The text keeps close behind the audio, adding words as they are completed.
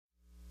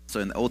So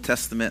in the Old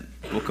Testament,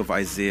 book of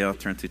Isaiah,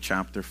 turn to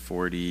chapter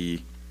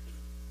 40,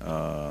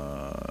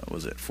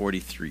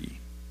 43. If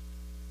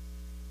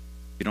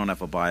you don't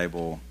have a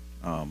Bible,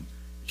 it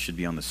should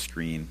be on the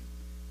screen.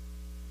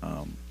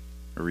 We're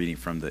reading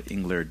from the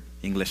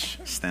English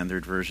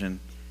Standard Version.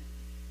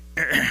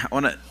 I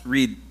want to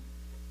read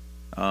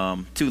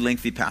two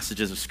lengthy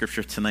passages of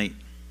Scripture tonight,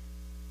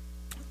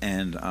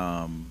 and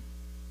a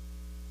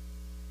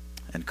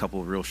couple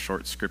of real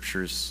short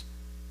scriptures.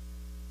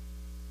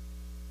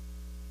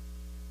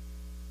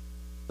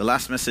 The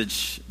last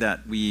message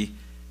that we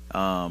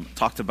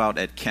talked about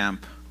at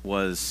camp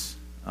was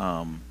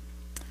from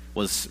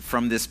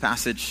this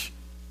passage.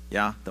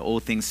 Yeah, the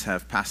old things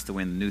have passed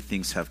away and the new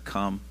things have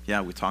come.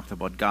 Yeah, we talked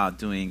about God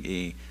doing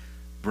a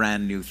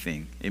brand new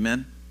thing.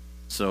 Amen?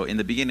 So in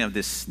the beginning of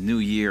this new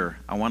year,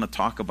 I want to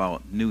talk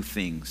about new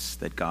things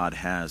that God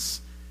has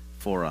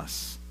for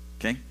us.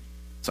 Okay?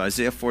 So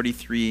Isaiah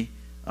 43,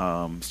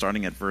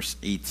 starting at verse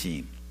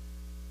 18.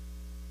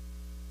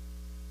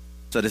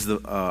 So this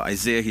is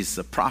Isaiah, he's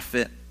a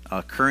prophet.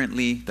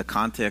 Currently, the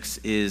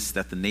context is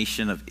that the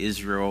nation of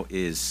Israel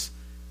is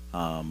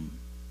far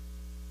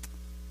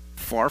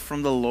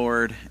from the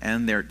Lord,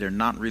 and they're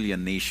not really a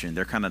nation.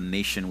 They're kind of a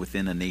nation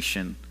within a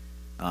nation,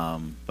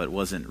 but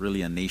wasn't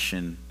really a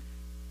nation.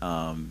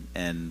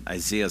 And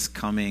Isaiah's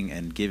coming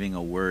and giving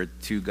a word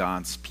to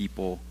God's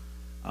people,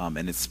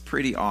 and it's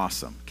pretty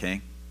awesome,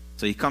 okay?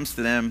 So he comes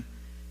to them,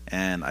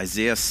 and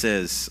Isaiah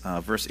says,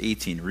 verse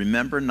 18,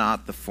 "Remember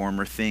not the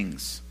former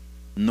things,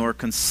 nor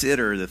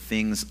consider the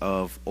things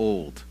of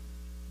old.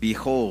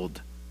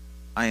 Behold,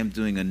 I am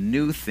doing a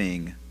new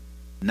thing.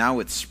 Now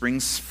it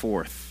springs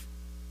forth."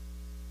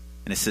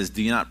 And it says,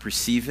 do you not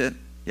perceive it?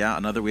 Yeah,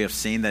 another way of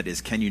saying that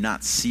is, can you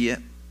not see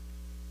it?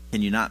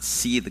 Can you not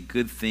see the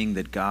good thing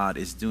that God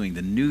is doing,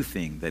 the new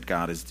thing that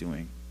God is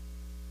doing?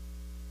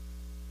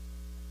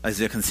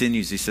 Isaiah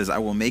continues, he says, "I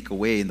will make a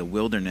way in the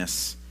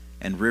wilderness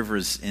and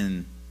rivers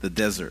in the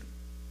desert,"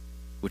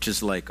 which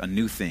is like a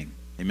new thing.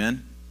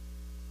 Amen?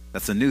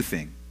 That's a new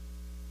thing.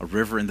 A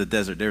river in the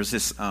desert. There's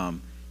this,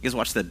 you guys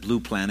watch that Blue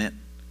Planet?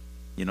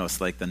 You know,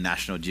 it's like the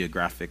National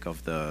Geographic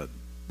of the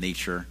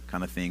nature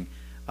kind of thing.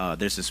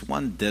 There's this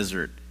one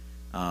desert,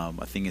 I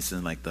think it's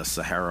in like the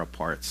Sahara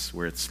parts,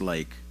 where it's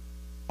like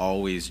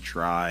always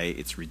dry.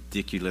 It's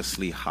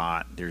ridiculously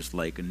hot. There's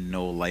like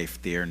no life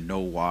there, no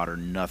water,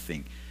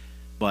 nothing.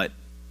 But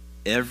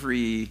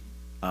every,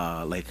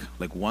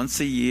 like once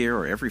a year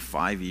or every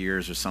 5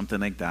 years or something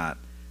like that,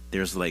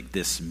 there's like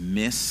this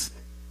mist.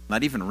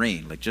 Not even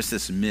rain, like just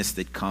this mist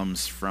that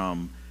comes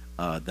from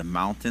the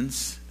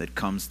mountains that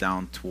comes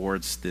down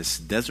towards this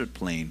desert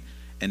plain.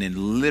 And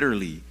then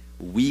literally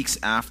weeks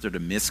after the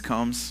mist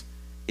comes,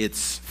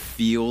 it's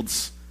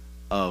fields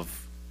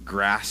of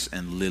grass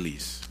and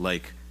lilies,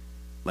 like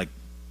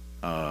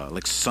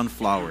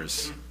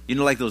sunflowers. You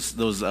know, like those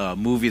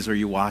movies where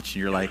you watch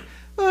and you're like,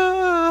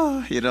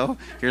 ah, you know,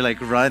 you're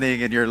like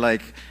running and you're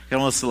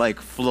almost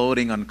like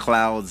floating on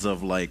clouds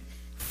of like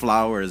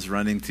flowers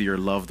running to your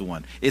loved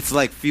one. It's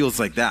like feels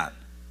like that.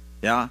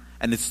 Yeah?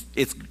 And it's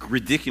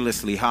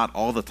ridiculously hot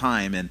all the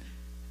time, and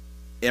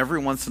every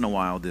once in a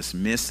while this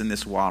mist and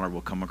this water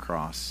will come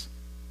across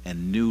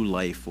and new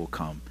life will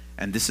come.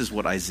 And this is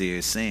what Isaiah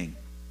is saying.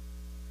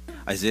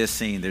 Isaiah is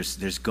saying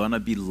there's gonna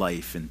be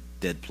life in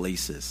dead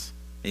places.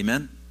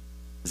 Amen?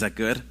 Is that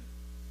good?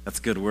 That's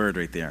a good word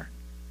right there.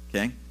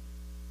 Okay?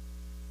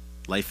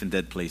 Life in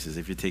dead places.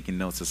 If you're taking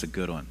notes, that's a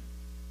good one.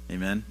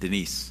 Amen?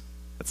 Denise,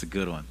 that's a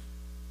good one.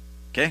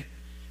 Okay?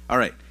 All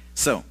right.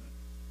 So,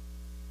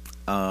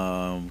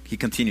 he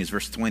continues,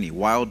 verse 20.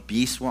 "Wild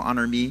beasts will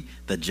honor me,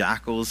 the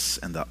jackals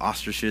and the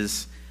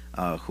ostriches,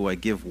 who I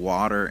give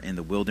water in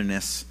the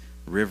wilderness,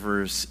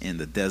 rivers in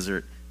the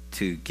desert,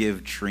 to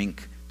give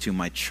drink to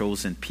my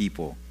chosen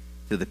people,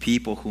 to the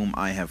people whom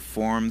I have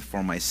formed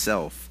for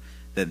myself,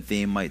 that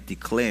they might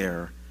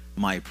declare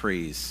my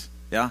praise."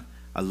 Yeah?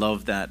 I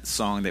love that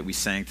song that we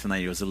sang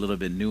tonight. It was a little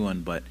bit new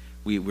one, but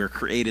we're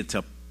created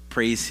to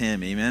praise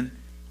him. Amen?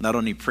 Not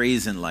only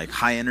praise in like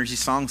high energy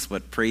songs,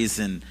 but praise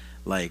in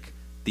like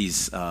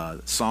these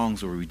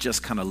songs where we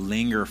just kind of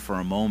linger for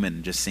a moment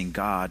and just sing,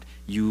 "God,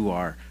 you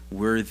are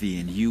worthy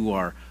and you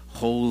are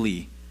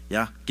holy."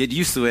 Yeah, get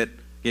used to it.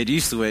 Get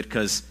used to it,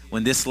 because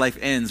when this life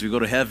ends, we go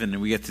to heaven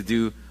and we get to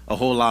do a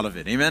whole lot of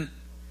it. Amen?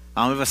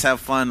 How many of us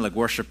have fun like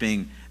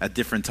worshiping at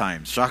different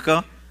times?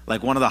 Shaka?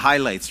 Like one of the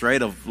highlights,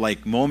 right, of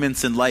like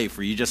moments in life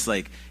where you just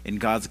like in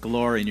God's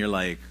glory and you're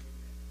like,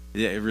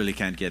 yeah, it really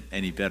can't get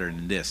any better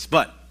than this.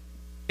 But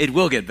it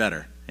will get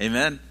better.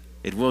 Amen?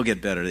 It will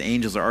get better. The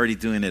angels are already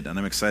doing it, and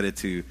I'm excited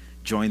to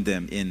join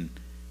them in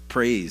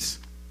praise.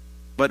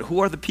 But who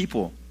are the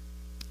people?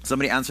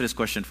 Somebody answer this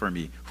question for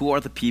me. Who are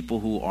the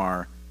people who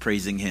are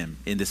praising him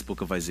in this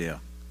book of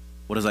Isaiah?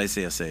 What does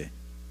Isaiah say?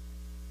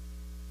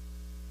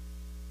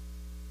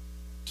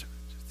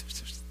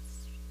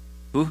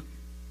 Who?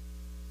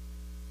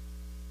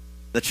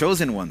 The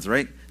chosen ones,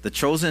 right? The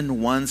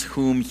chosen ones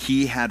whom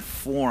he had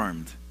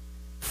formed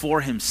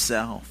for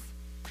himself.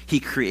 He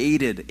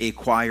created a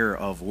choir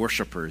of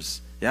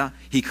worshipers. Yeah?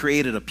 He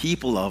created a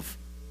people of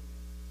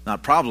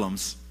not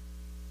problems.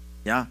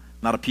 Yeah,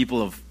 not a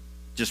people of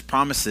just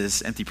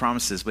promises, empty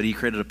promises, but he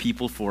created a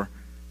people for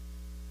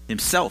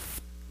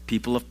himself,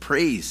 people of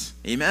praise.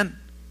 Amen?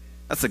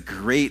 That's a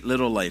great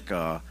little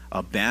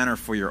a banner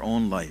for your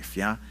own life,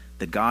 yeah?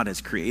 That God has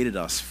created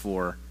us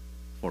for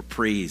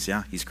praise,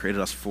 yeah? He's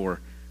created us for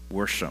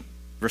worship.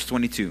 Verse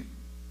 22.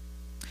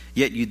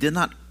 Yet you did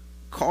not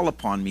call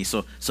upon me.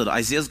 So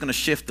Isaiah's going to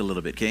shift a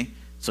little bit, okay?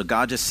 So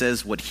God just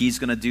says what he's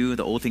going to do.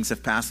 The old things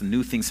have passed and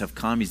new things have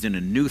come. He's doing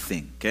a new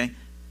thing, okay?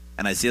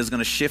 And Isaiah's going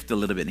to shift a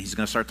little bit, and he's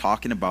going to start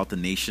talking about the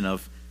nation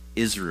of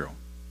Israel.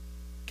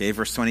 Okay,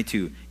 verse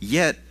 22.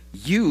 Yet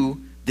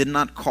you did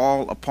not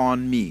call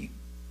upon me,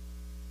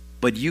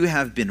 but you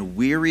have been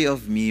weary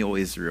of me, O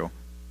Israel.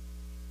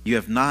 You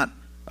have not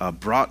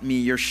brought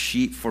me your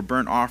sheep for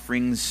burnt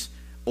offerings,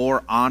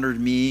 or honored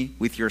me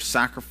with your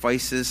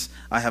sacrifices.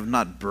 I have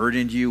not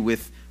burdened you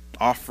with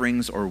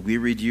offerings or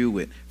wearied you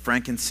with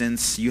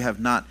frankincense. You have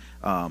not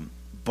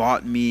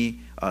bought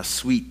me a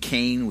sweet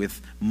cane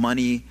with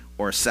money,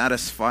 or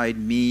satisfied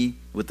me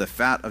with the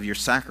fat of your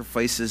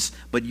sacrifices,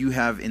 but you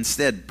have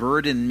instead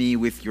burdened me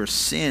with your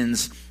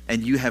sins,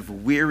 and you have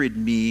wearied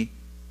me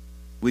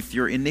with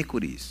your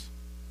iniquities.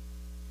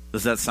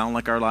 Does that sound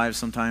like our lives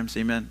sometimes?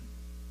 Amen?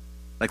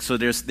 So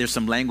there's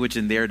some language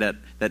in there that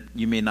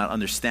you may not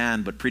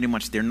understand, but pretty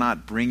much they're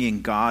not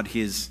bringing God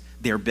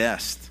their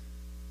best.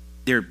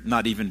 They're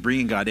not even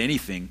bringing God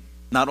anything.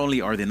 Not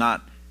only are they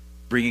not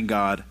bringing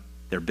God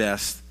their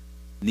best,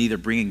 neither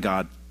bringing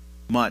God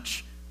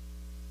much,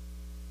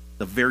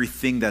 the very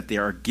thing that they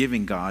are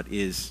giving God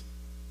is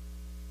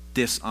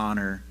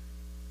dishonor,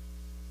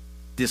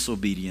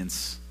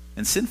 disobedience,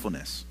 and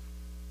sinfulness.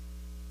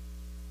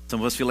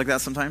 Some of us feel like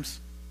that sometimes,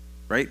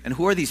 right? And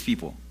who are these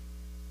people?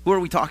 Who are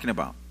we talking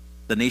about?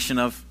 The nation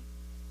of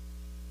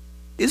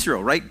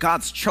Israel, right?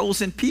 God's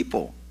chosen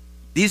people.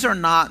 These are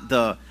not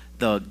the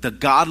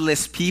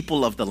godless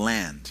people of the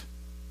land.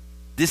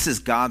 This is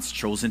God's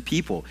chosen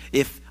people.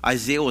 If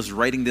Isaiah was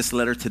writing this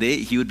letter today,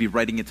 he would be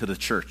writing it to the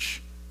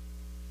church.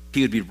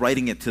 He would be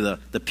writing it to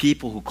the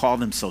people who call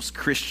themselves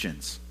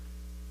Christians.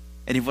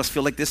 Any of us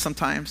feel like this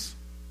sometimes?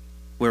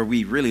 Where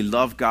we really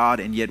love God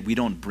and yet we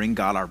don't bring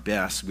God our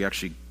best. We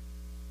actually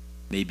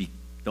maybe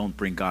don't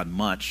bring God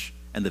much.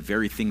 And the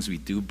very things we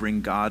do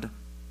bring God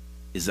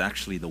is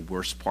actually the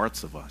worst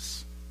parts of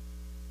us.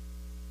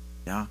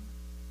 Yeah?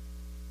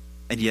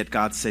 And yet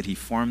God said he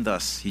formed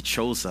us, he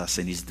chose us,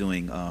 and he's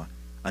doing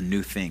a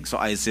new thing. So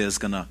Isaiah is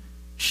going to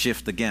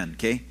shift again,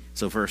 okay?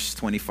 So verse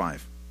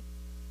 25.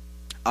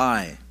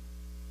 I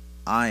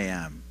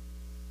am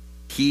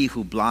he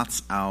who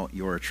blots out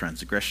your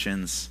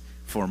transgressions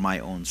for my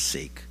own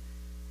sake,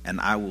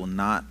 and I will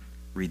not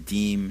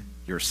redeem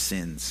your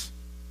sins.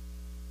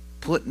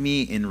 Put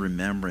me in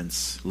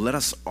remembrance. Let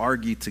us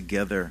argue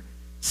together.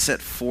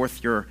 Set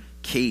forth your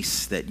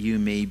case that you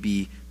may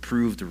be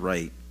proved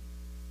right.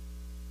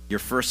 Your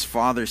first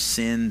father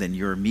sinned, and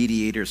your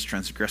mediators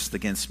transgressed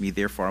against me.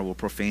 Therefore I will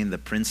profane the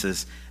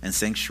princes and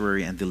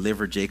sanctuary and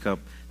deliver Jacob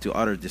to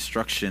utter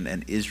destruction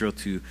and Israel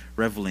to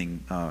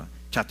reveling.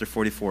 Chapter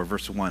 44,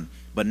 verse 1.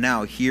 But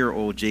now hear,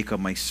 O Jacob,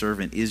 my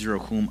servant, Israel,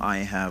 whom I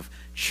have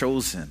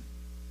chosen.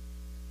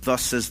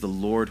 Thus says the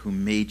Lord who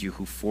made you,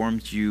 who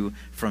formed you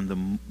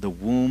from the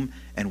womb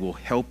and will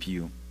help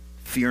you.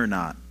 Fear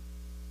not,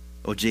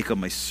 O Jacob,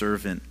 my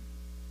servant,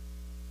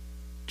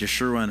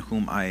 Jeshurun,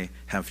 whom I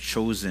have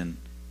chosen.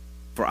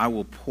 For I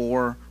will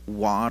pour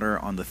water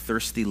on the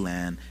thirsty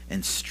land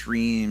and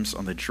streams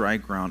on the dry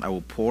ground. I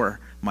will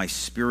pour my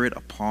spirit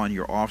upon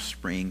your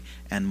offspring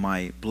and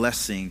my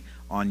blessing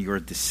on your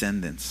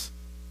descendants.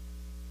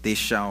 They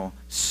shall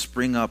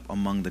spring up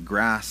among the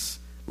grass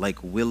like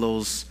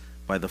willows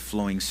by the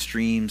flowing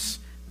streams.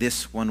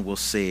 This one will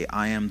say,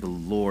 I am the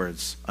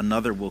Lord's.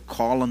 Another will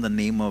call on the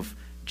name of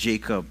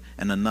Jacob,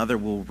 and another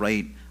will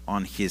write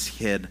on his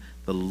head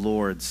the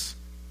Lord's,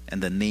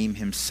 and the name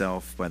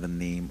himself by the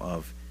name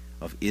of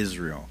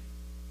Israel.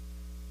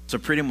 So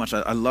pretty much,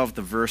 I love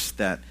the verse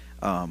that,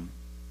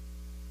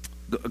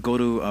 go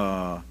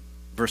to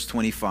verse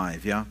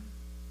 25, yeah?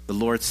 The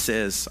Lord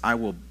says, I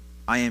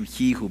am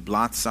he who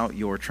blots out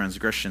your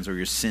transgressions or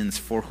your sins.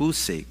 For whose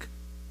sake?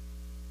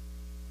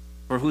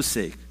 For whose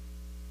sake?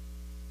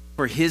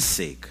 For his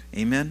sake.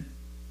 Amen?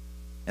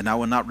 And I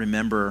will not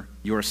remember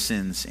your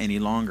sins any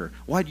longer.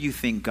 Why do you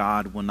think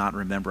God will not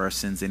remember our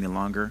sins any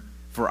longer?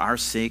 For our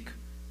sake.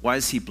 Why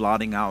is he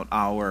blotting out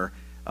our...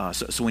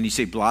 So when you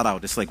say blot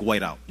out, it's like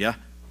white out, yeah?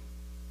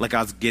 Like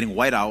God's getting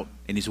white out,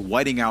 and he's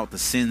whiting out the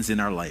sins in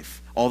our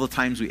life. All the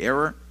times we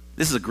err,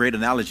 this is a great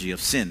analogy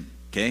of sin,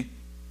 okay?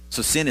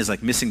 So sin is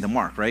like missing the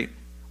mark, right?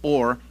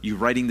 Or you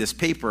writing this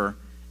paper,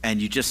 and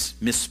you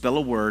just misspell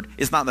a word.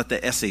 It's not that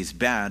the essay is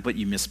bad, but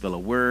you misspell a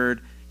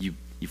word,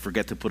 you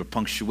forget to put a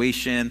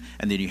punctuation,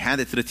 and then you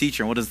hand it to the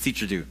teacher, and what does the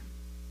teacher do?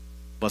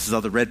 Busts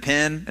out the red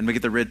pen, and we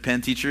get the red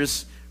pen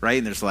teachers, right?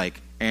 And there's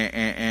like,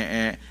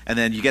 and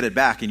then you get it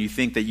back, and you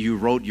think that you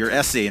wrote your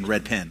essay in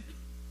red pen.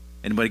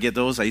 Anybody get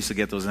those? I used to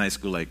get those in high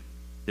school, like,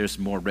 there's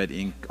more red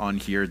ink on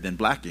here than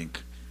black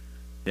ink.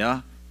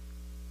 Yeah?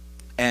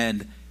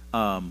 And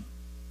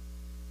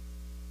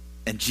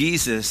And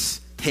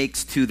Jesus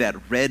takes to that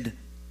red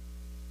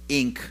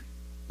ink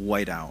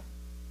whiteout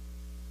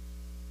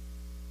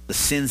the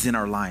sins in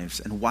our lives.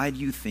 And why do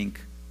you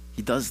think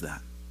he does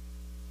that?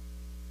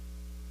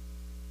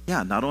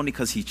 Yeah, not only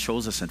because he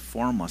chose us and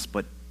formed us,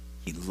 but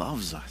he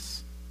loves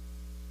us.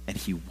 And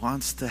he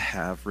wants to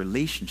have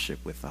relationship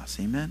with us.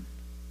 Amen?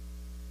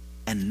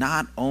 And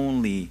not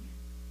only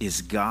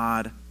is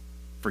God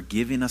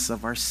forgiving us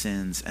of our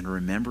sins and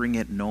remembering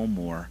it no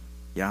more.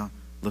 Yeah?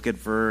 Look at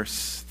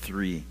verse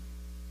 3.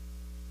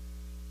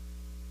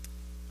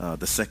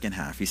 The second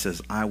half. He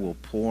says, I will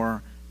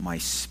pour my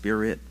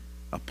spirit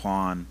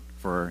upon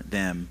for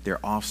them, their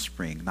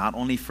offspring. Not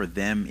only for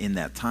them in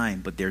that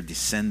time, but their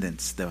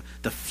descendants, the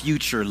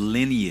future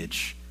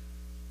lineage.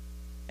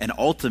 And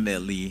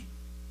ultimately,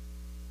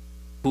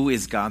 who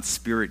is God's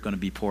spirit going to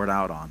be poured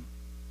out on?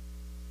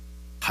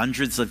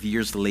 Hundreds of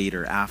years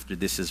later, after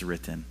this is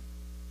written,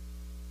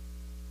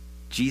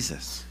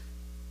 Jesus.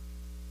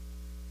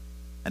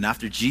 And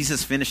after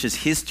Jesus finishes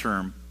his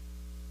term,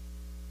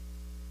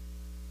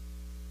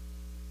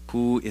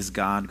 who is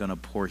God going to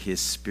pour his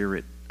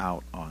spirit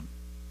out on?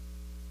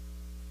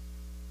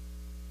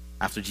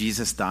 After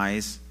Jesus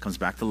dies, comes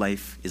back to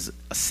life,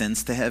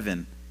 ascends to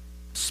heaven,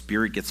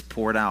 spirit gets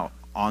poured out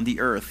on the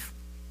earth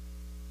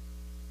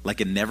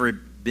like it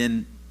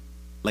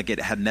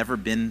had never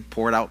been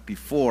poured out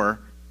before.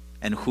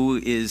 And who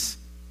is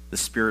the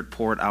spirit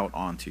poured out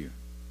onto?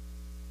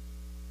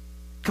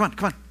 Come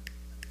on.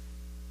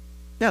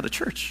 Yeah, the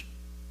church.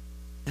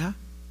 Yeah.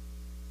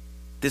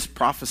 This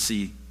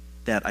prophecy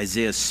that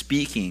Isaiah is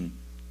speaking,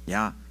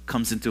 yeah,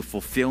 comes into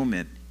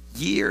fulfillment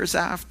years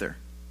after.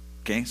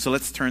 Okay, so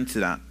let's turn to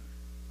that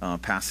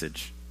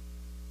passage.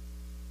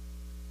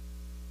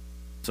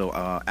 So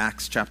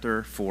Acts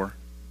chapter 4,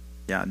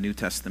 yeah, New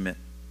Testament.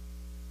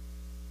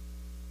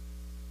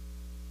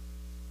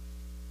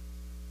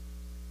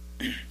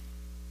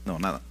 No,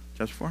 not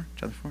chapter 4.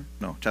 Chapter 4?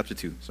 No, chapter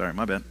 2. Sorry,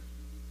 my bad.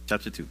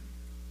 Chapter 2.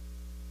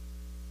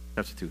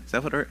 Chapter 2. Is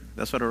that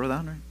that's what I wrote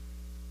down, right?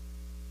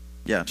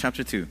 Yeah,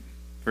 chapter 2,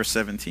 verse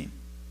 17.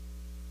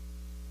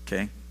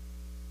 Okay.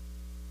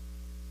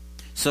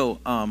 So,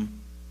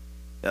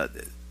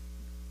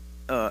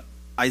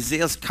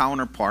 Isaiah's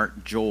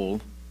counterpart, Joel,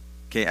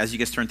 okay, as you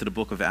guys turn to the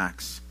book of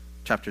Acts,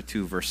 chapter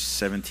 2, verse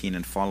 17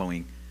 and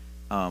following,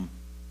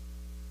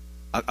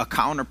 a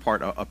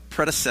counterpart, a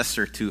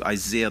predecessor to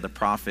Isaiah the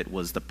prophet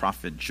was the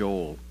prophet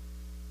Joel.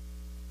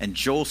 And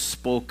Joel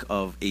spoke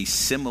of a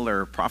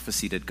similar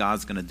prophecy that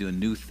God's going to do a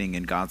new thing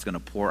and God's going to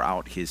pour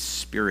out his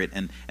spirit.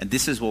 And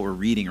this is what we're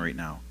reading right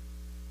now.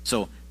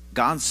 So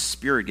God's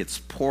spirit gets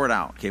poured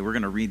out. Okay, we're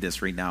going to read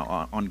this right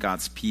now on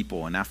God's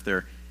people. And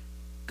after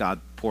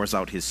God pours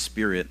out his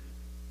spirit,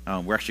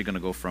 we're actually going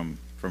to go from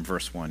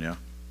verse 1, yeah?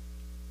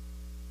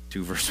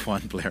 To verse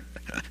 1, Blair.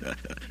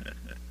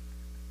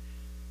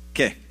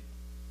 Okay.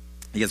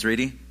 You guys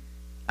ready?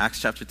 Acts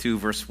chapter 2,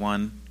 verse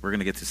 1. We're going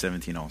to get to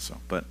 17 also.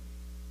 But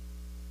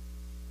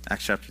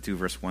Acts chapter 2,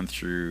 verse 1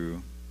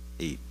 through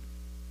 8.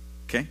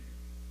 Okay?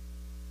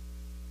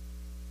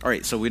 All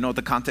right, so we know what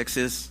the context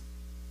is.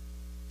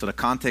 So the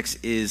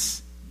context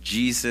is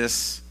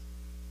Jesus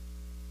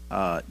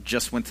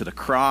just went to the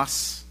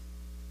cross,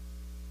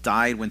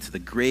 died, went to the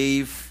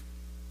grave,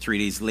 3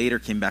 days later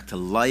came back to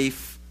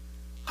life,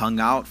 hung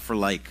out for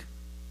like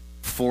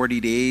 40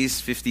 days,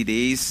 50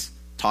 days,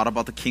 taught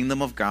about the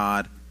kingdom of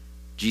God.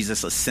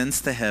 Jesus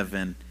ascends to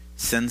heaven,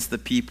 sends the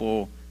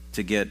people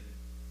to get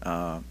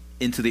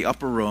into the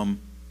upper room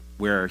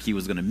where he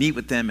was going to meet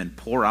with them and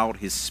pour out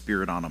his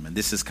spirit on them. And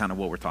this is kind of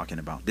what we're talking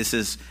about. This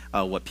is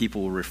what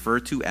people will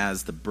refer to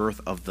as the birth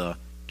of the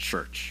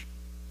church.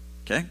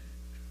 Okay?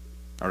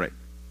 All right.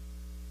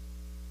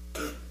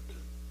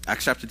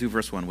 Acts chapter 2,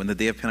 verse 1. When the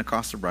day of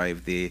Pentecost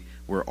arrived, they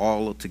were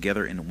all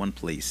together in one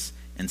place.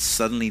 And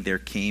suddenly there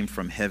came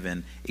from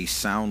heaven a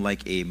sound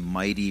like a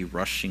mighty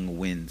rushing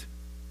wind.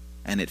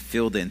 And it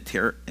filled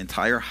the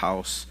entire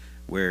house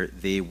where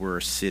they were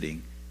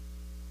sitting.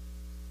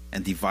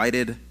 And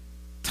divided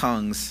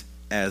tongues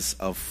as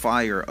of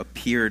fire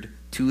appeared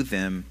to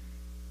them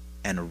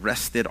and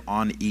rested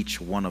on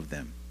each one of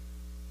them.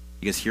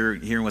 You guys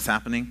hearing what's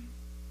happening?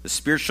 The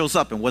Spirit shows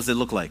up, and what does it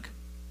look like?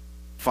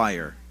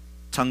 Fire.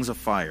 Tongues of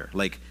fire.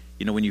 Like,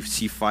 you know, when you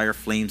see fire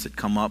flames that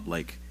come up,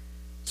 like,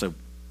 so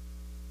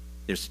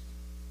there's,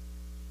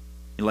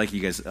 like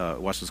you guys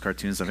watch those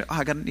cartoons, like, oh,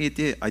 I got an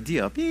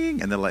idea,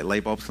 bing, and then like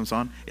light bulb comes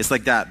on. It's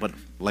like that, but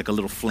like a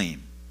little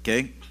flame,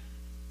 okay?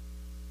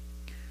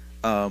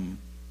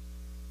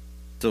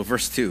 So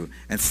verse 2,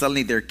 and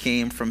suddenly there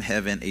came from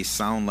heaven a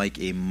sound like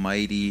a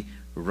mighty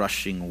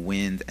rushing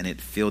wind, and it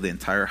filled the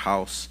entire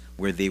house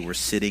where they were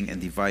sitting,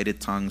 and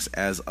divided tongues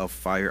as of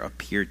fire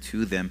appeared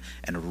to them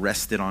and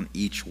rested on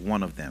each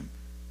one of them.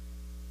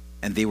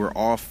 And they were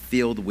all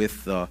filled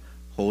with the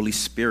Holy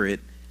Spirit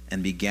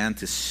and began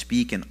to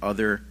speak in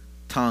other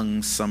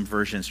tongues. Some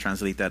versions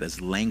translate that as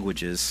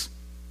languages,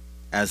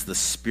 as the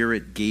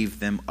Spirit gave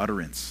them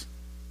utterance.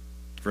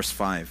 Verse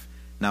 5,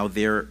 now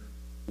there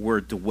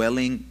were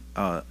dwelling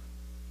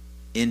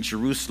in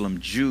Jerusalem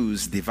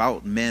Jews,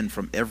 devout men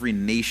from every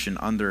nation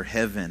under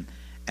heaven.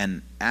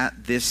 And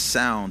at this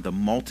sound, the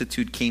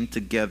multitude came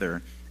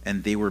together,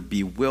 and they were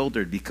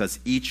bewildered because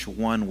each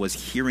one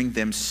was hearing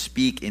them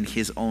speak in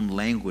his own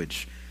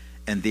language.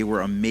 And they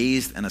were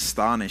amazed and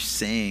astonished,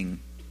 saying,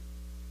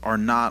 are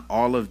not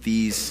all of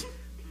these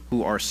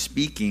who are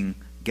speaking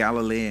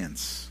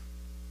Galileans?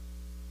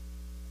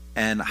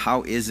 And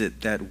how is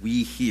it that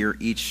we hear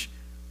each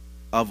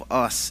of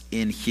us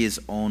in his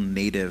own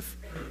native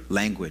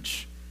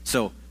language?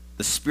 So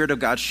the Spirit of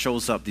God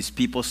shows up. These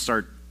people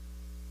start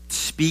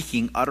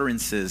speaking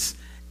utterances,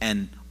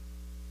 and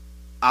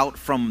out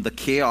from the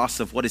chaos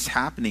of what is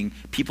happening,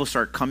 people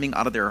start coming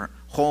out of their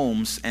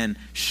homes and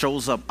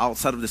shows up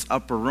outside of this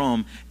upper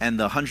room, and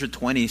the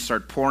 120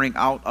 start pouring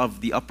out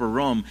of the upper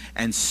room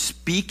and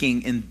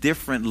speaking in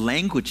different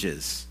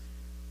languages.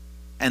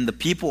 And the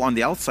people on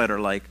the outside are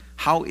like,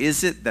 how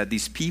is it that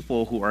these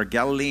people who are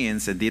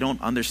Galileans and they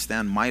don't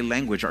understand my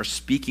language are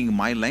speaking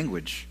my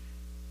language?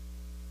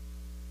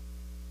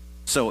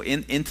 So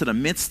into the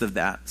midst of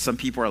that, some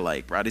people are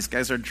like, bro, these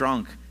guys are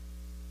drunk.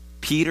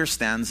 Peter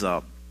stands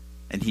up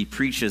and he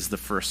preaches the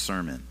first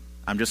sermon.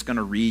 I'm just going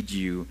to read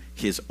you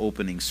his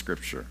opening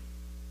scripture.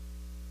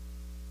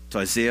 So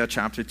Isaiah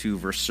chapter 2,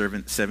 verse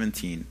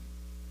 17.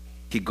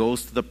 He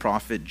goes to the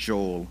prophet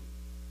Joel,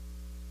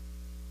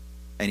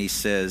 and he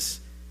says,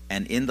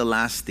 and in the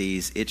last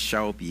days it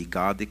shall be,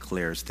 God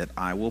declares, that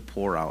I will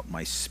pour out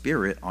my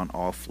Spirit on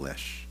all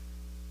flesh.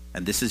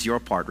 And this is your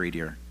part right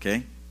here,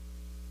 okay?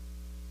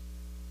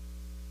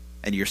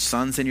 And your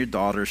sons and your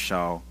daughters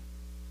shall,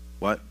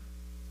 what?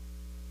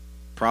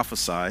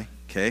 Prophesy,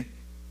 okay?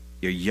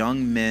 Your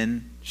young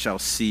men shall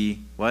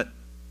see, what?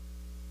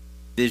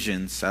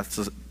 Visions.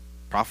 That's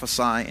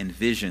prophesy and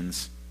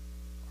visions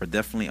are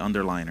definitely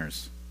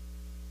underliners.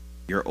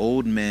 Your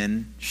old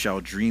men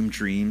shall dream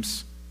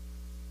dreams.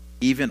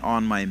 Even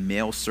on my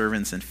male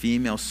servants and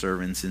female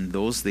servants in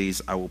those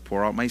days I will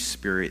pour out my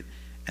Spirit,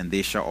 and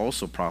they shall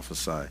also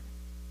prophesy.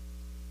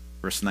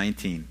 Verse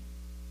 19.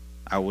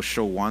 I will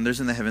show wonders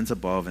in the heavens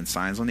above and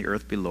signs on the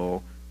earth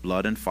below,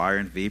 blood and fire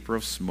and vapor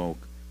of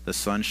smoke. The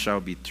sun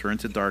shall be turned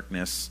to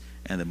darkness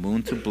and the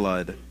moon to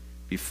blood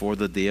before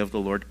the day of the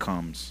Lord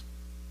comes,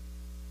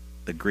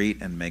 the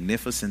great and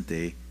magnificent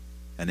day.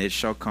 And it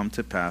shall come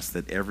to pass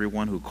that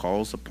everyone who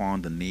calls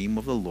upon the name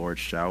of the Lord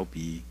shall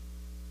be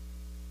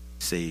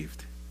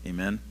saved.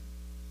 Amen.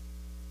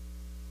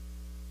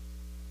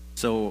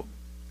 So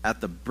at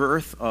the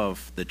birth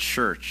of the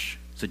church,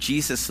 so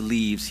Jesus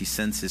leaves, he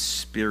sends his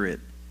Spirit,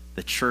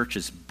 the church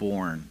is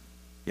born.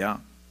 Yeah.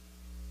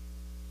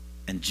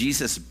 And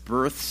Jesus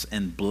births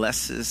and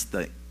blesses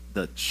the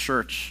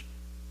church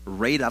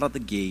right out of the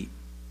gate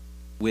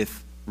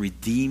with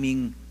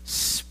redeeming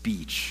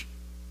speech.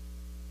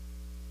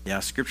 Yeah,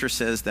 scripture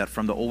says that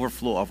from the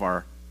overflow of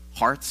our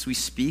hearts we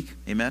speak.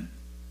 Amen.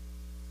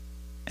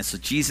 And so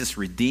Jesus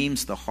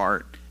redeems the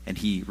heart, and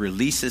he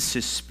releases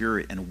his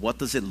Spirit. And what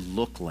does it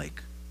look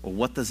like? Or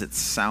what does it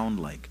sound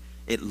like?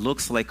 It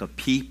looks like a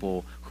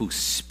people who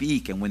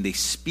speak, and when they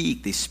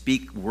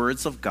speak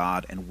words of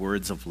God and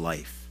words of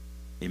life.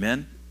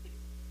 Amen?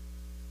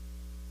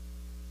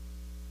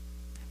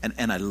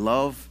 And I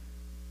love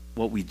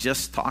what we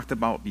just talked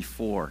about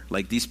before.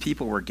 Like, these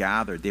people were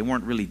gathered. They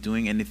weren't really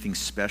doing anything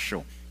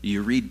special.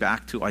 You read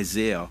back to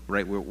Isaiah,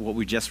 right, what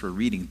we just were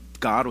reading.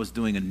 God was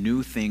doing a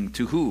new thing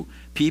to who?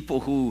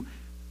 People who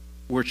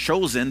were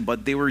chosen,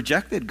 but they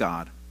rejected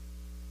God.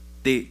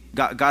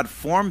 God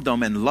formed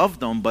them and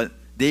loved them, but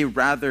they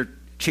rather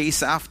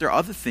chase after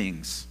other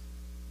things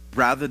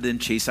rather than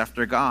chase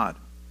after God.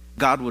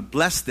 God would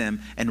bless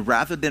them, and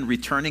rather than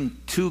returning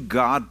to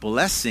God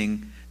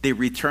blessing, they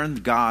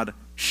returned God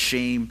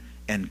shame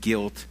and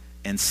guilt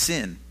and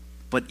sin.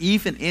 But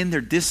even in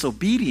their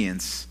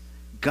disobedience,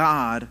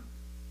 God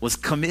was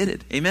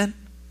committed. Amen?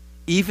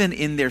 Even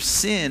in their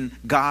sin,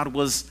 God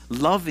was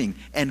loving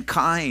and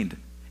kind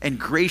and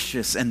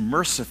gracious and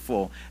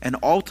merciful. And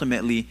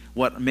ultimately,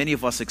 what many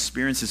of us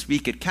experienced this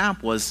week at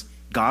camp was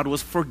God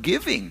was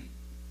forgiving.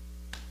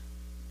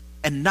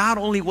 And not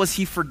only was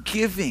he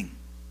forgiving,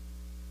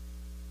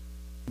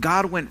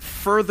 God went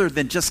further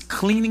than just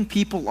cleaning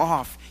people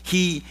off.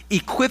 He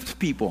equipped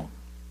people.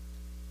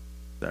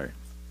 Sorry.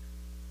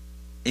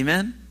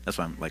 Amen? That's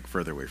why I'm like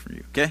further away from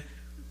you, okay?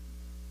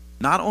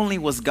 Not only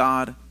was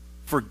God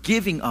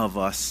forgiving of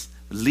us,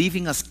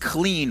 leaving us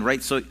clean,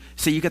 right? So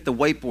you get the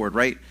whiteboard,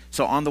 right?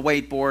 So on the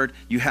whiteboard,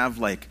 you have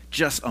like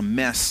just a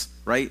mess,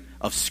 right,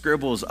 of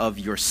scribbles of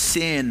your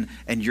sin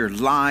and your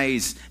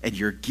lies and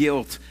your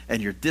guilt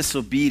and your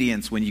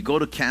disobedience. When you go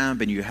to camp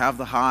and you have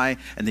the high,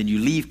 and then you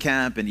leave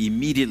camp and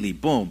immediately,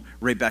 boom,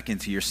 right back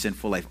into your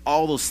sinful life.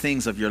 All those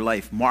things of your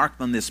life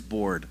marked on this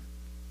board.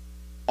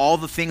 All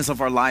the things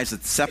of our lives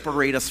that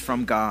separate us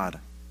from God.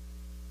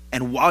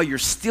 And while you're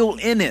still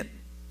in it,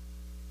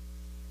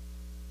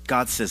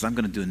 God says, I'm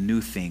going to do a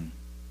new thing.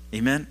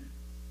 Amen?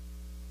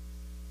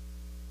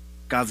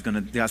 God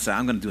said,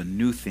 I'm going to do a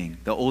new thing.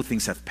 The old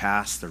things have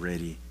passed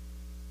already.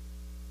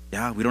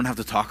 Yeah, we don't have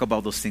to talk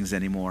about those things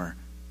anymore.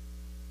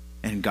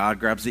 And God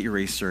grabs the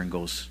eraser and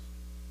goes,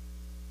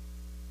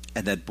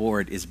 And that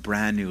board is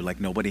brand new, like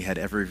nobody had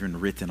ever even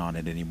written on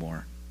it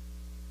anymore.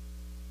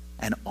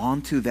 And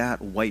onto that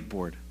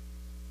whiteboard,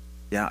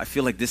 yeah, I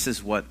feel like this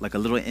is what, like a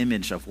little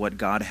image of what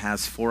God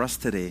has for us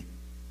today.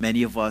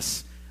 Many of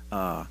us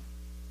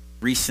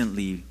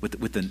recently,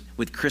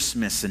 with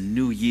Christmas and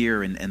New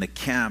Year and the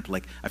camp,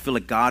 like I feel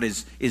like God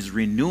is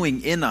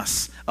renewing in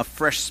us a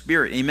fresh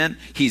spirit. Amen.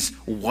 He's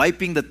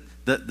wiping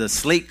the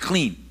slate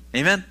clean.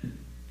 Amen.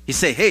 He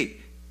say, hey,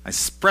 I'm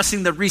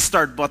pressing the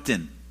restart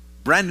button.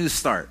 Brand new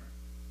start.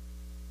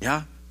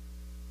 Yeah.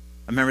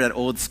 I remember that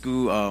old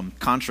school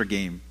Contra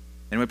game.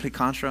 Anyone play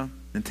Contra?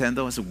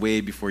 Nintendo? It's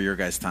way before your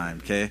guys' time,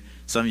 okay?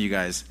 Some of you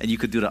guys. And you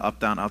could do the up,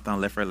 down,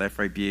 left,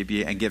 right, B, A,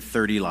 B, A, and get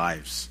 30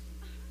 lives.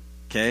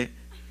 Okay?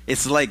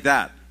 It's like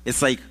that.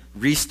 It's like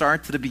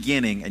restart to the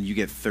beginning and you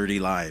get 30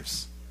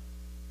 lives.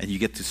 And you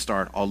get to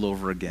start all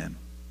over again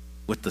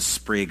with the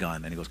spray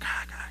gun. And it goes,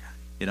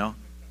 you know?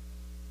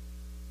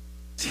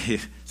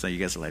 So you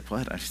guys are like,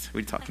 what? What are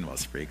you talking about,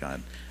 spray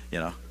gun? You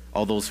know?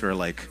 All those who are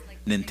like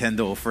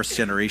Nintendo first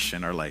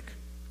generation are like,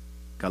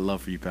 got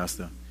love for you,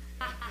 Pastor.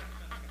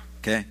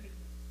 Okay?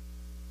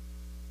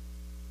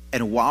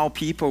 And while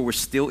people were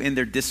still in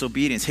their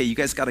disobedience, hey, you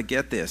guys got to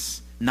get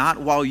this. Not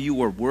while you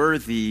were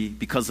worthy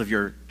because of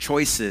your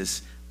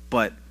choices,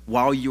 but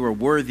while you were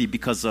worthy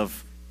because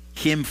of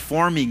Him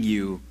forming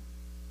you,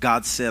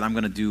 God said, I'm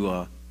going to do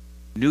a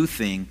new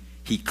thing.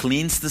 He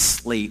cleans the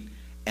slate,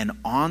 and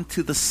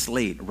onto the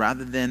slate,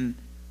 rather than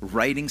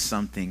writing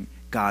something,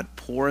 God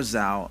pours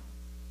out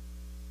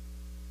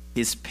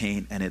His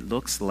paint, and it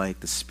looks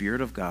like the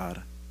Spirit of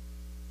God.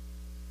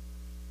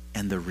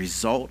 And the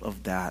result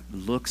of that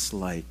looks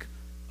like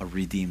a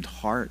redeemed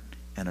heart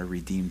and a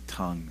redeemed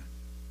tongue.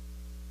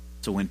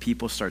 So when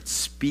people start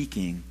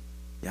speaking,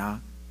 yeah,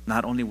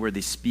 not only were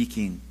they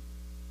speaking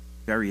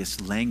various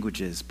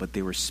languages, but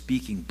they were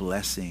speaking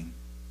blessing.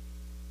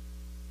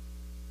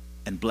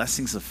 And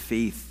blessings of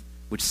faith,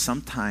 which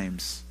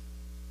sometimes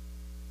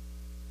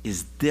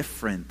is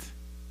different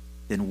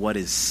than what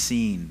is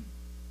seen.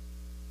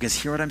 You guys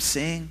hear what I'm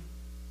saying?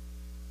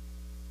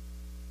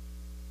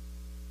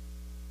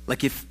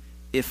 Like if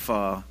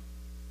like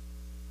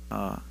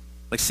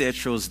say I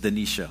chose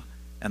Denisha,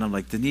 and I'm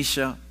like,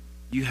 Denisha,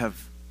 you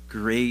have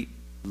great,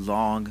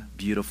 long,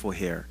 beautiful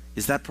hair.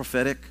 Is that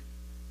prophetic?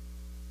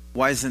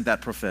 Why isn't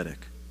that prophetic?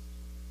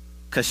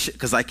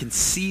 Because I can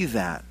see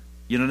that.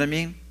 You know what I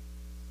mean?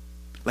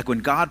 Like when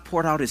God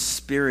poured out His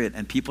Spirit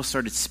and people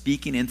started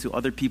speaking into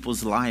other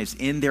people's lives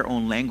in their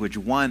own language.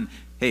 One,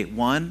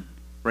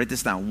 write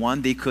this down.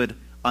 One, they could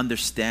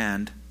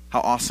understand. How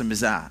awesome is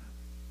that?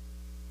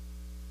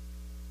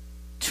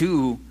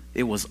 Two,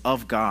 it was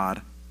of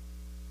God.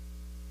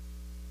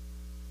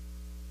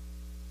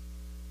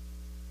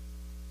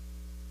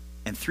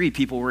 And three,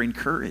 people were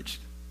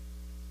encouraged.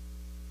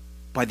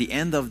 By the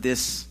end of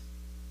this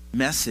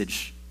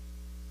message,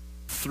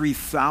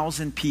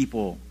 3,000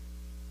 people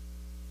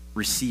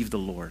received the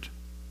Lord.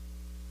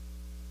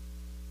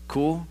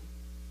 Cool?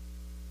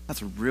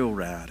 That's real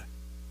rad.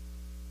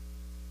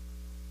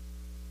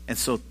 And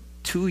so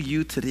to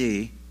you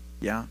today,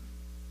 yeah,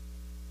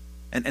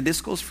 and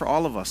this goes for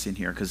all of us in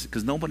here,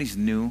 because nobody's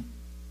new,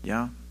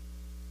 yeah?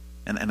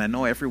 And I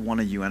know every one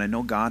of you, and I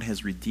know God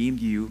has redeemed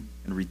you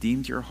and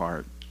redeemed your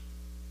heart.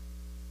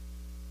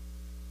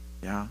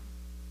 Yeah?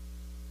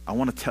 I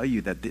want to tell you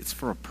that it's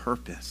for a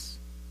purpose.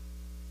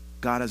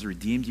 God has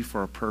redeemed you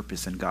for a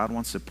purpose, and God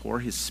wants to pour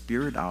His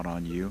Spirit out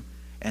on you.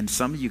 And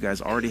some of you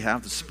guys already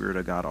have the Spirit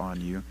of God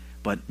on you,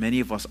 but many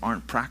of us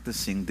aren't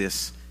practicing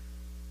this,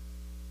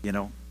 you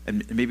know,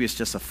 and maybe it's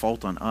just a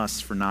fault on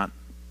us for not,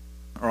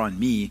 or on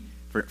me,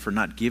 for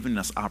not giving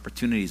us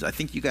opportunities. I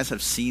think you guys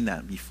have seen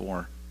that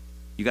before.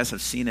 You guys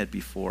have seen it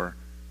before.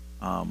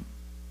 I'm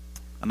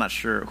not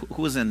sure.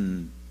 Who was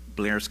in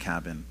Blair's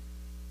cabin?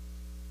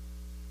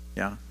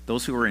 Yeah,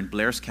 those who were in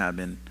Blair's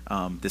cabin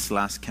this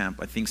last camp,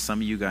 I think some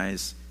of you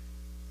guys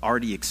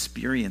already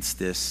experienced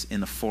this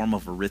in the form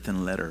of a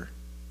written letter.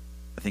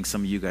 I think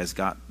some of you guys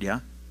got,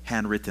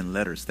 handwritten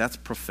letters. That's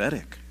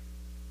prophetic.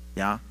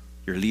 Yeah,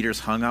 your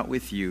leaders hung out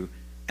with you,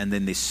 and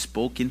then they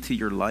spoke into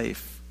your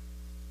life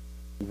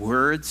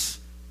words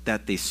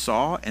that they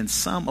saw and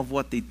some of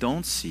what they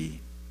don't see.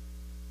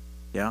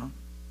 Yeah?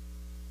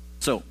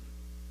 So,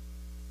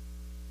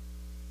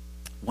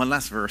 one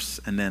last verse,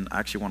 and then I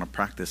actually want to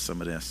practice some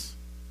of this.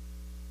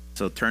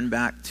 So turn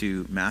back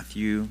to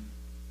Matthew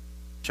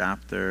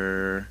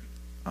chapter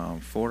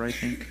 4, I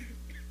think.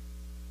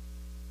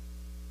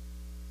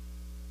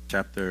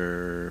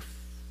 Chapter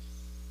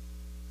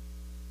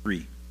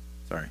 3.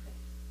 Sorry.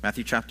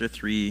 Matthew chapter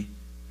 3,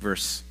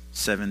 verse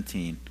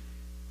 17.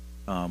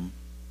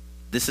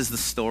 This is the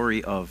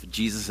story of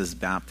Jesus'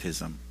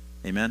 baptism.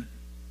 Amen?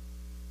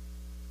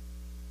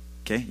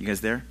 Okay, you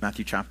guys there?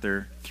 Matthew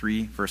chapter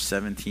 3, verse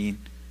 17.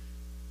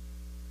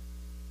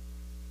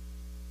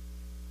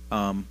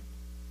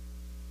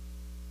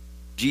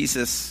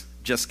 Jesus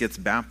just gets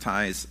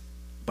baptized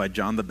by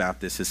John the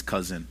Baptist, his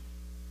cousin.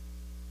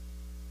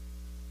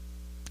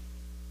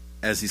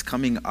 As he's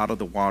coming out of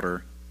the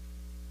water,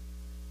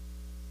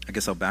 I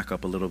guess I'll back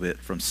up a little bit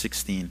from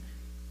 16.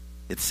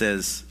 It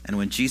says, and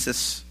when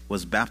Jesus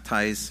was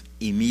baptized,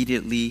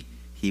 immediately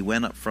he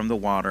went up from the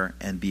water,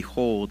 and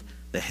behold,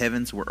 the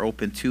heavens were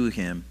opened to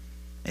him,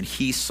 and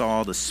he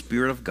saw the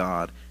Spirit of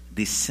God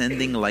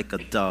descending like a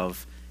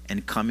dove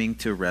and coming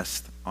to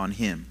rest on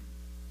him.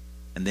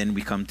 And then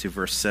we come to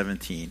verse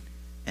 17.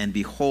 And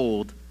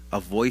behold, a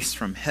voice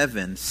from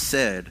heaven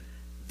said,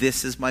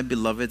 this is my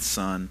beloved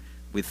Son,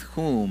 with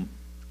whom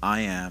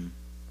I am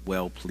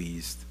well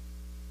pleased.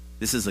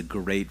 This is a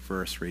great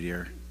verse right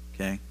here,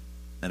 okay?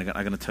 And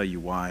I'm going to tell you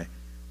why.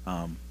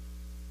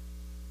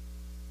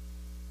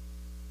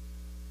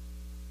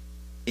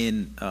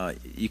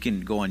 You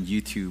can go on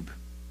YouTube,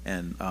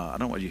 and I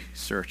don't know what you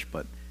search,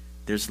 but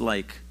there's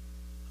like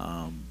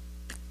in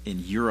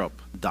Europe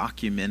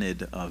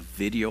documented a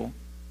video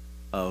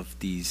of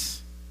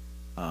these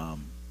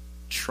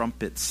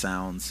trumpet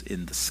sounds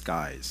in the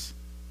skies.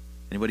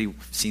 Anybody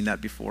seen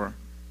that before?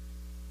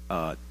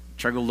 Try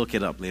to go look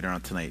it up later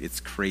on tonight. It's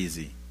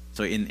crazy.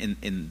 So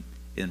in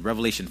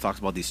Revelation, it talks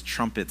about these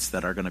trumpets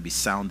that are going to be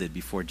sounded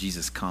before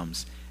Jesus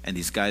comes, and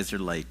these guys are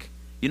like,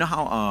 you know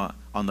how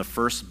on the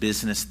first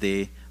business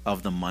day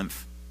of the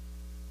month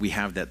we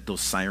have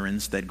those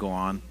sirens that go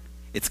on?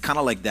 It's kind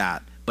of like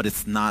that, but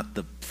it's not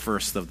the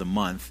first of the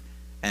month,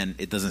 and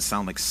it doesn't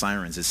sound like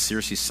sirens. It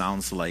seriously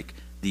sounds like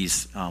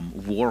these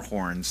war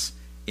horns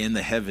in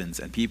the heavens,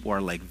 and people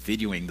are like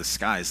videoing the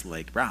skies,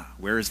 like,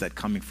 where is that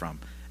coming from?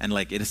 And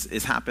like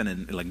it's happened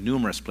in like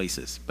numerous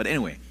places. But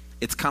anyway,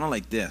 it's kind of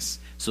like this.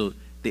 So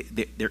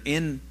they're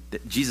in.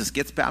 Jesus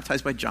gets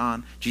baptized by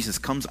John. Jesus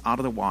comes out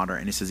of the water,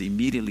 and it says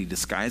immediately the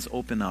skies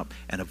open up,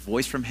 and a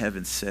voice from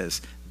heaven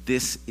says,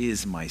 "This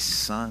is my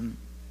Son,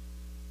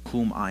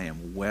 whom I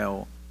am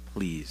well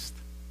pleased."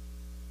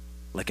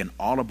 Like an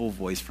audible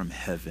voice from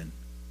heaven,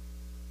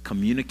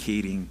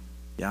 communicating,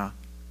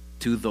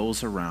 to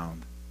those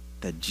around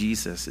that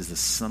Jesus is the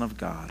Son of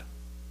God,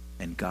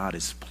 and God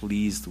is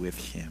pleased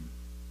with him.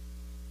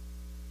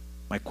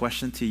 My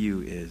question to you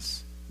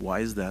is,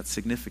 why is that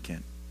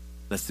significant?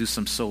 Let's do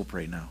some soap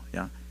right now,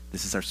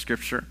 This is our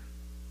scripture.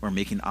 We're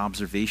making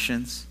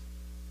observations,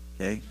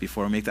 okay,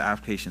 before we make the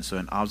application. So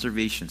an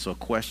observation, so a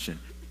question.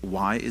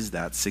 Why is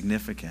that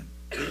significant?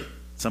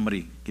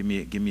 Somebody give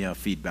me a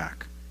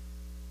feedback.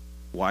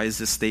 Why is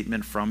this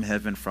statement from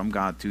heaven, from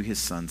God to his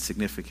Son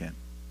significant?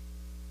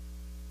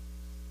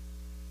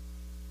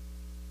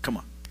 Come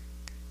on.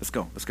 Let's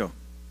go.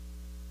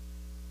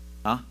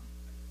 Huh?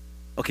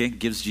 Okay,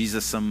 gives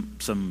Jesus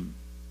some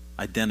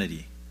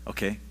identity.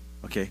 Okay.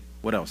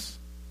 What else?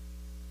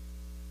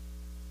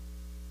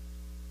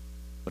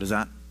 What is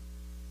that?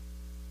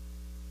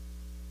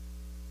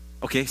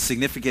 Okay,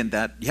 significant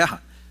that,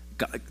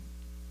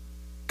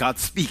 God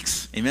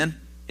speaks. Amen?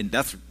 And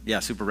that's,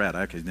 super rad.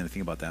 I actually didn't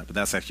think about that, but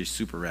that's actually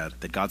super rad,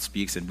 that God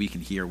speaks and we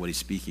can hear what he's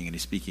speaking, and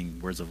he's speaking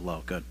words of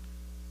love. Good.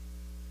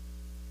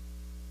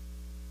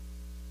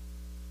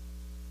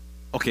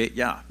 Okay,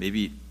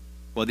 maybe,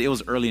 well, it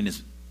was early in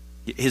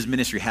his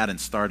ministry hadn't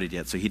started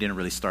yet, so he didn't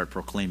really start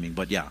proclaiming,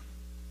 but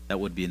that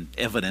would be an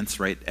evidence,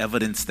 right?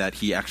 Evidence that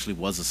he actually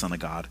was the Son of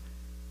God.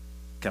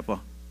 Kaipo?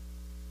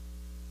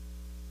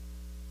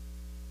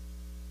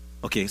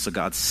 Okay, so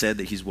God said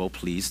that he's well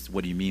pleased.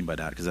 What do you mean by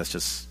that? Because that's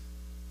just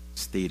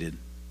stated.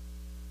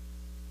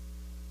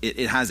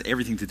 It has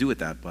everything to do with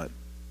that, but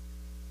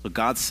so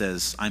God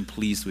says, I'm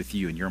pleased with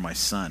you and you're my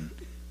Son.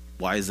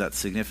 Why is that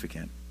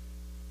significant?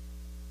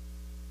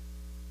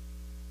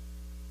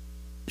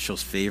 It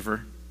shows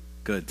favor.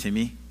 Good.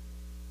 Timmy?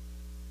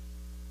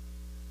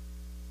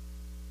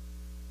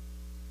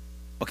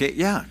 Okay,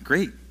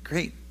 great.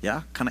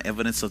 Kind of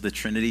evidence of the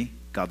Trinity,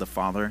 God the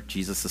Father,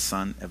 Jesus the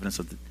Son, evidence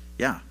of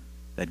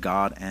that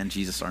God and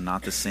Jesus are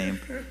not the same,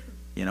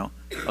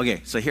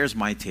 Okay, so here's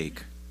my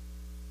take.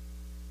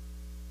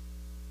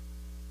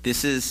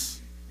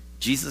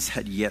 Jesus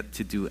had yet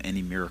to do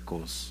any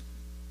miracles.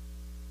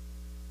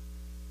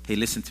 Hey,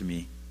 listen to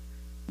me.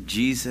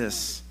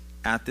 Jesus,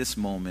 at this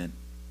moment,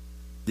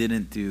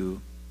 didn't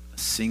do a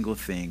single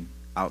thing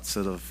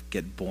outside of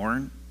get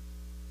born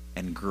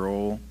and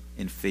grow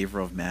in favor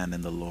of man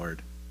and the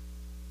Lord.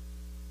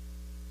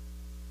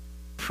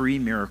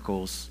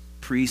 Pre-miracles,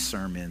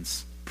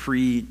 pre-sermons,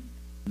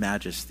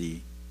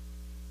 pre-majesty.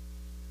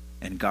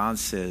 And God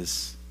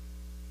says,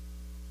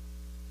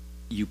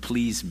 you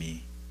please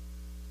me.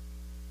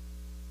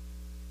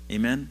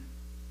 Amen?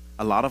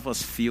 A lot of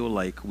us feel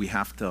like we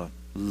have to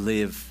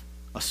live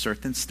a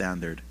certain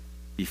standard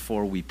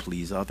before we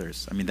please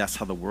others. I mean, that's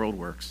how the world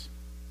works.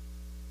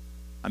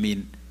 I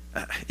mean,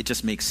 it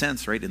just makes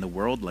sense, right? In the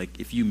world, like,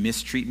 if you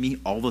mistreat me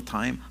all the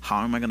time,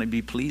 how am I going to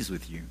be pleased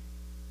with you?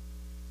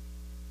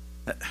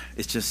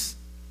 It just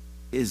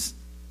is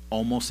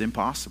almost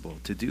impossible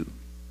to do.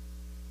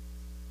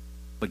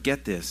 But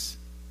get this,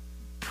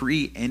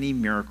 pre any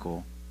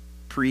miracle,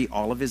 pre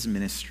all of his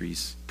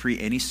ministries, pre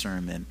any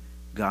sermon,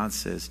 God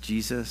says,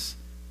 Jesus,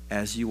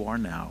 as you are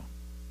now,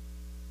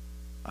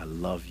 I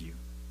love you.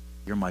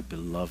 You're my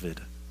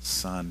beloved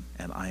Son,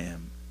 and I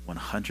am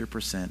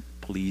 100%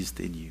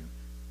 pleased in you.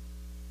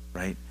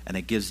 right? And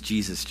it gives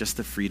Jesus just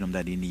the freedom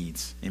that he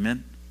needs.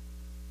 Amen?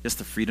 Just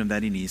the freedom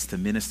that he needs to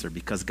minister,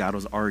 because God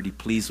was already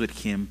pleased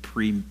with him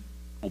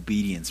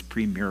pre-obedience,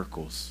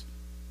 pre-miracles.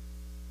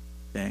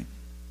 Okay?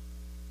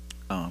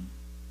 So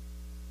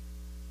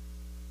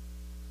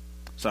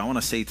I want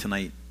to say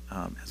tonight,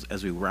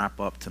 as we wrap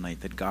up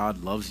tonight, that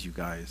God loves you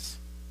guys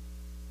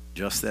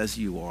just as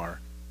you are.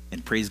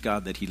 And praise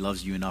God that he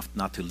loves you enough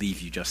not to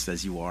leave you just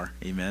as you are.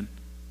 Amen?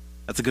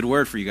 That's a good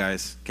word for you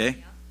guys, okay?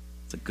 Yeah.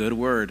 It's a good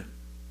word.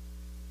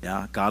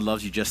 Yeah, God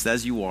loves you just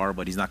as you are,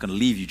 but he's not going to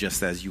leave you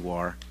just as you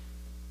are.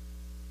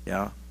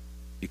 Yeah,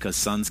 because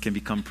sons can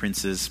become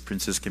princes,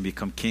 princes can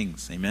become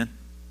kings. Amen?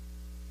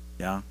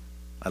 Yeah,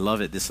 I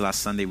love it. This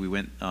last Sunday we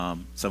went,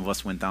 some of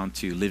us went down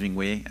to Living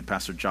Way, and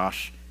Pastor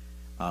Josh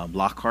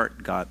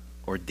Lockhart got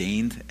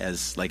ordained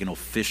as like an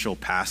official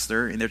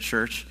pastor in their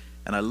church,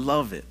 and I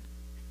love it.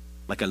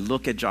 Like I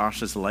look at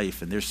Josh's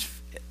life, and there's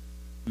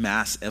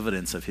mass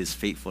evidence of his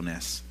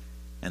faithfulness,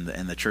 and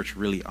the church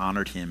really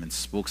honored him and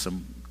spoke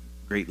some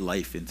great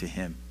life into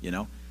him, you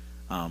know.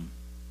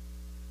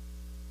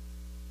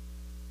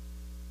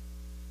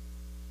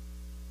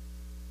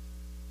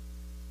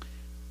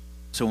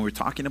 So when we're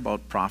talking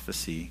about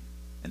prophecy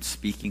and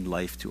speaking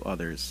life to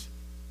others,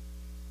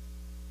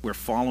 we're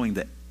following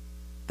the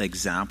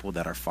example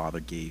that our Father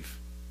gave.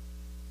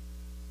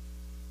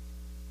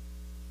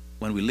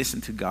 When we listen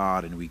to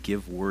God and we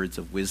give words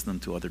of wisdom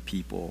to other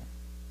people,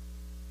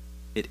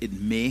 it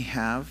may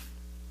have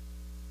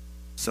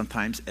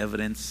sometimes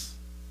evidence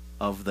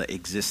of the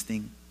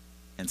existing,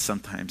 and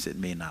sometimes it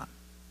may not.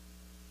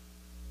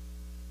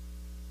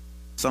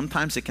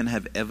 Sometimes it can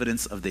have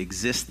evidence of the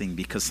existing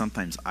because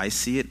sometimes I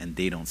see it and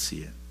they don't see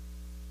it.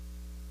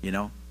 You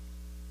know?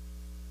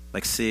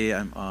 Like say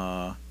I'm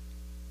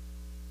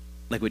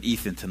like with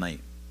Ethan tonight.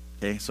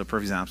 Okay? So for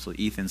example,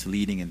 Ethan's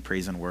leading in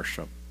praise and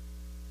worship.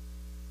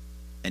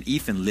 And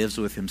Ethan lives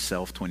with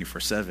himself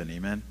 24/7.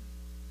 Amen?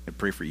 I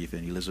pray for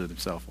Ethan. He lives with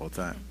himself all the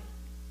time.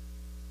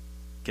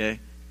 Okay?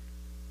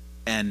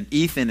 And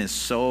Ethan is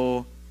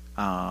so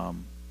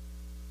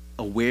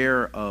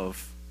aware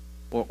of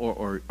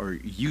or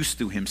used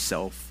to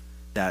himself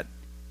that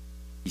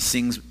he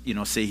sings, you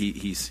know, say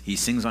he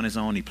sings on his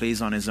own, he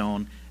plays on his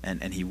own,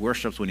 and he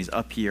worships when he's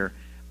up here.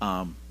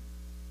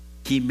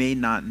 He may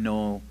not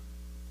know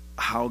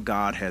how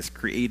God has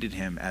created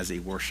him as a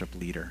worship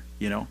leader,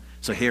 you know.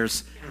 So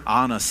here's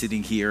Anna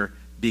sitting here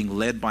being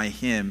led by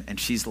him, and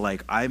she's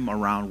like, I'm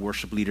around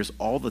worship leaders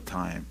all the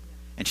time,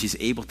 and she's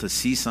able to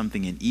see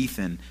something in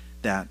Ethan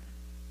that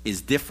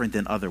is different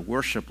than other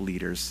worship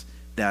leaders,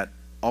 that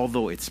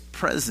although it's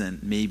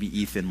present, maybe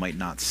Ethan might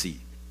not see.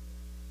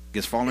 You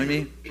guys following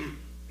me?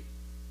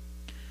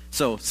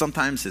 So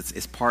sometimes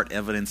it's part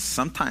evidence.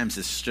 Sometimes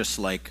it's just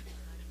like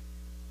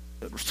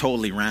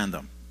totally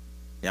random.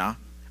 Yeah?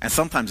 And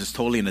sometimes it's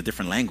totally in a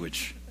different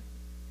language.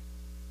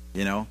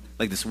 You know?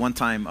 Like this one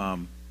time,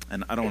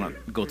 and I don't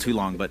want to go too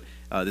long, but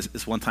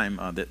this one time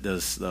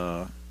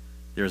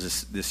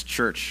there's this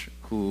church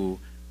who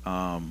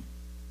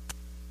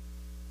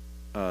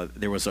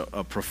there was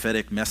a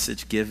prophetic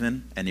message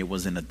given, and it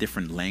was in a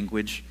different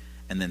language,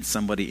 and then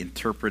somebody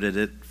interpreted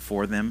it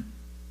for them,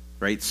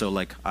 right? So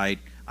like I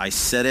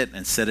said it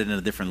in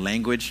a different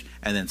language,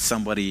 and then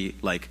somebody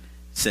like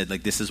said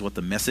like this is what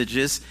the message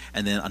is,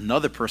 and then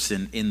another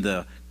person in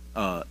the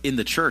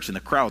church, in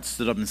the crowd,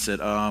 stood up and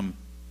said, I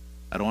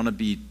don't want to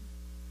be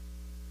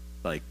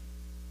like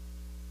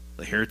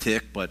a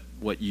heretic, but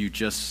what you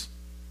just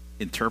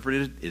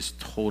interpreted is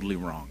totally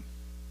wrong.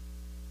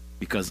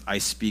 Because I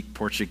speak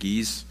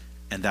Portuguese,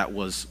 and that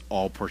was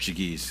all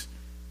Portuguese.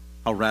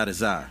 How rad is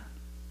that?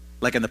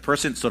 Like, and the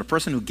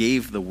person who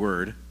gave the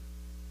word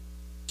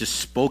just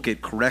spoke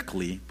it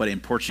correctly, but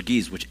in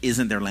Portuguese, which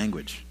isn't their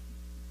language.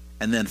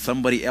 And then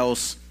somebody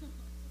else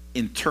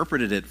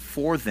interpreted it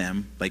for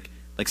them, like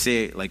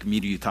say, like me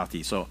to you,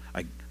 Tati. So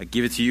I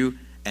give it to you,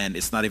 and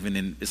it's not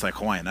even it's like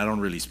Hawaiian. I don't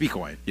really speak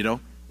Hawaiian, you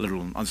know? I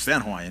don't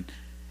understand Hawaiian.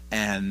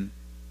 And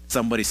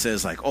somebody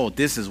says like, oh,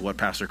 this is what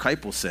Pastor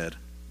Kaipo said.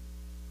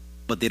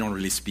 But they don't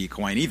really speak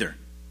Hawaiian either.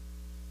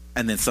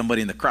 And then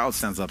somebody in the crowd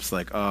stands up and is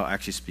like, I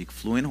actually speak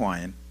fluent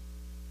Hawaiian,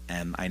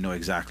 and I know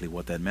exactly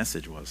what that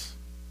message was.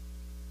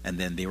 And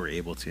then they were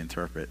able to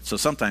interpret. So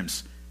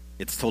sometimes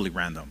it's totally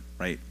random,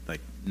 right?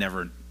 Like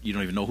you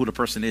don't even know who the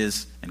person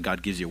is, and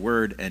God gives you a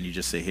word, and you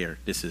just say, here,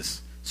 this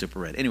is super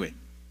red. Anyway,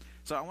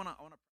 so I want to